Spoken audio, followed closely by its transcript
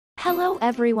Hello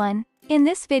everyone. In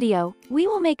this video, we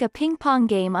will make a ping-pong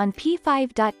game on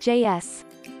p5.js.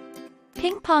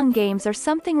 Ping-pong games are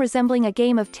something resembling a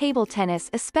game of table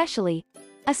tennis, especially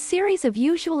a series of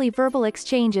usually verbal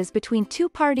exchanges between two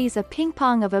parties. A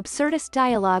ping-pong of absurdist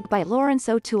dialogue by Lawrence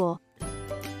O'Toole.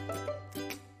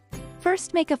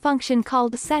 First, make a function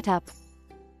called setup.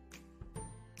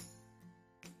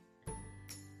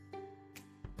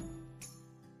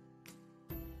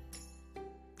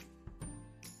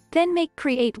 Then make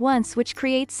create once, which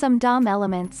creates some DOM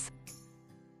elements.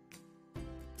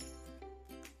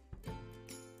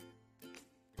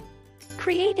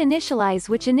 Create initialize,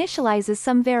 which initializes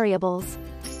some variables.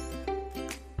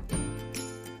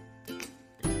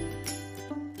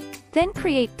 Then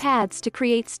create pads to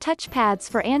creates touch pads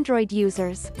for Android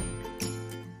users.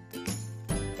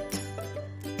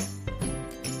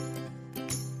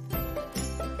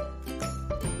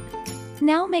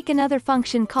 Now make another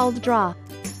function called draw.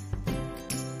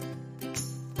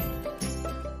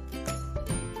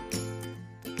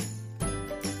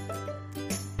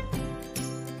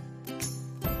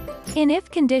 In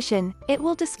if condition, it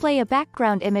will display a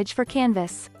background image for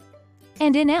canvas.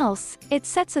 And in else, it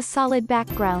sets a solid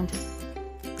background.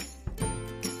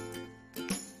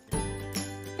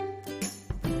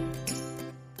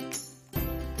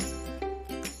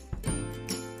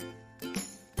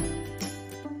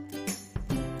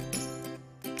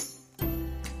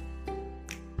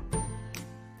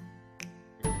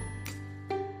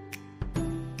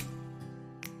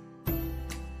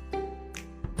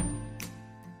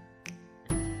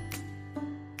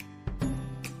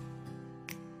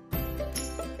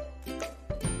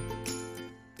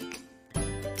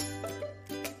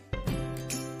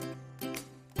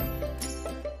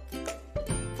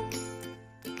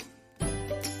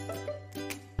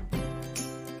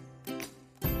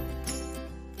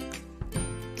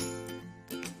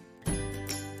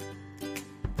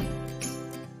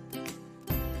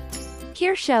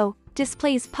 Here show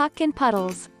displays puck and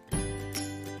puddles.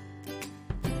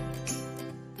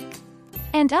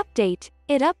 And update,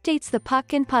 it updates the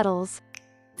puck and puddles.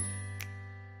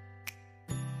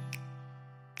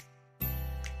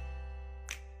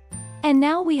 And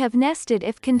now we have nested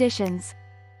if conditions.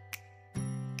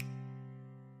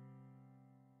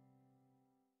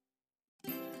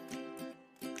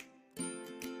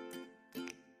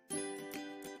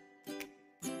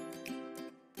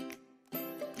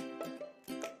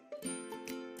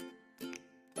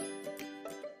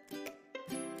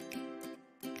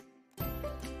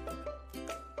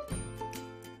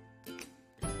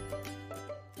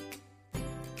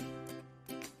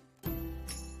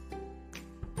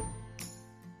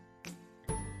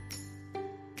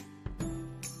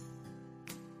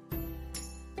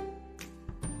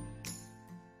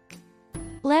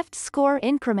 Left score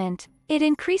increment. It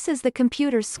increases the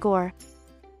computer's score.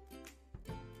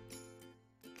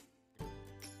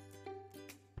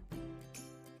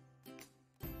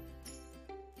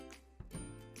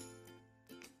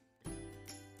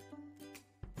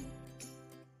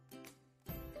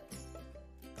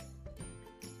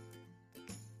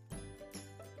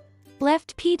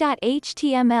 Left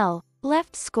p.html.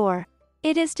 Left score.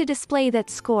 It is to display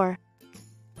that score.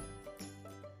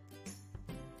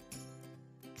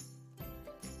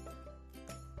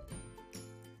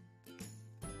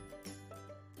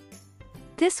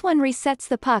 This one resets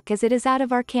the puck as it is out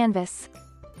of our canvas.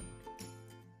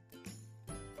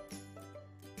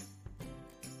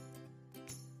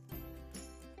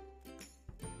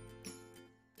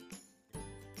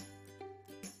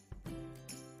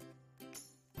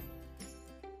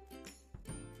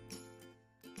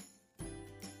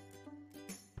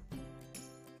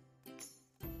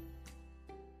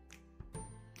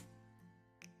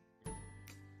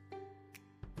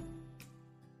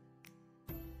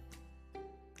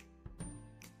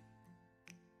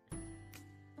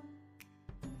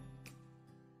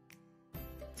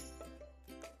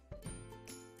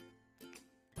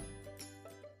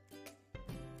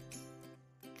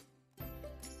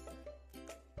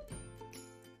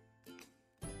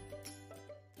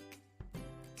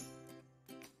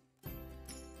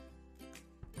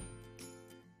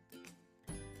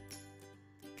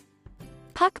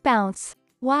 Puck bounce.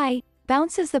 Y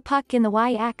bounces the puck in the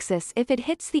y-axis if it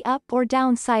hits the up or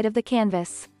down side of the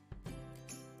canvas.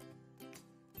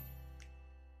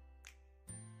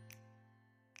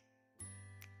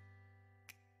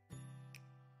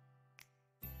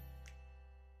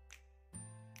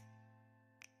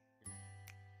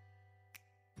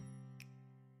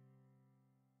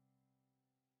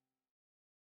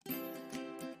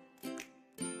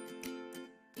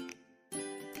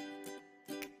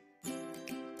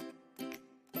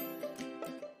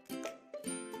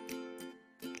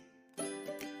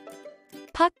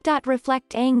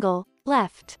 Puck.reflect angle,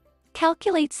 left.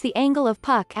 Calculates the angle of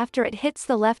puck after it hits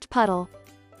the left puddle.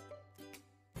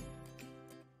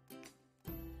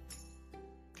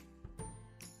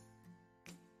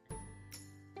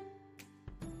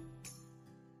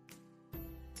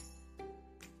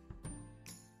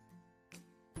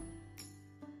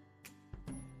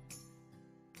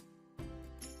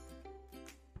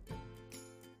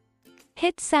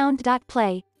 Hit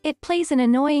sound.play, it plays an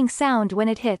annoying sound when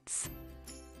it hits.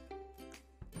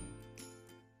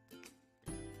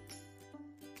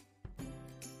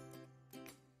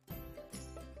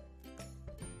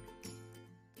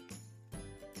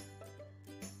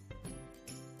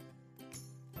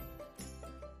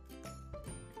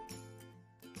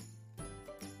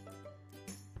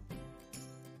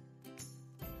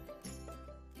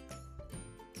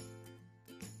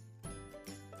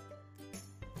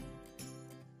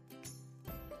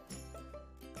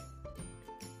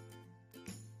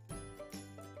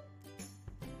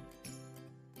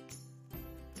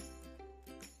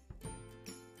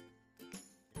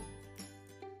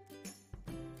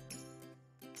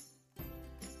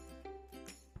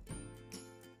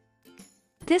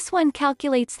 This one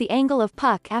calculates the angle of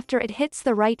puck after it hits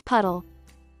the right puddle.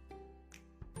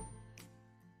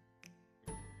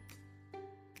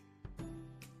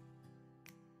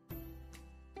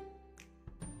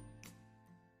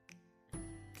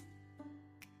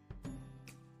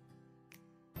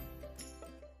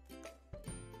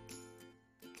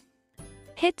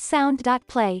 Hit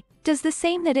sound.play, does the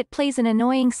same that it plays an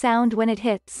annoying sound when it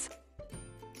hits.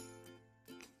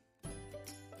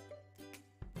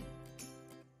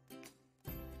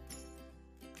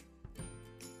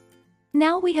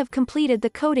 Now we have completed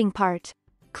the coding part.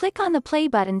 Click on the play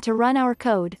button to run our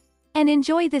code. And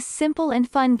enjoy this simple and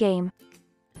fun game.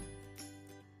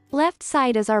 Left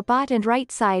side is our bot and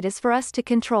right side is for us to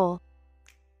control.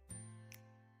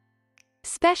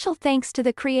 Special thanks to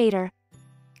the creator.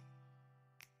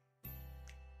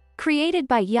 Created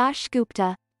by Yash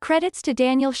Gupta. Credits to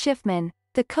Daniel Shiffman,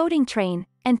 the coding train,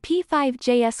 and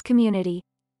p5.js community.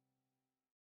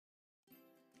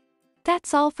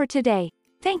 That's all for today.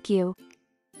 Thank you.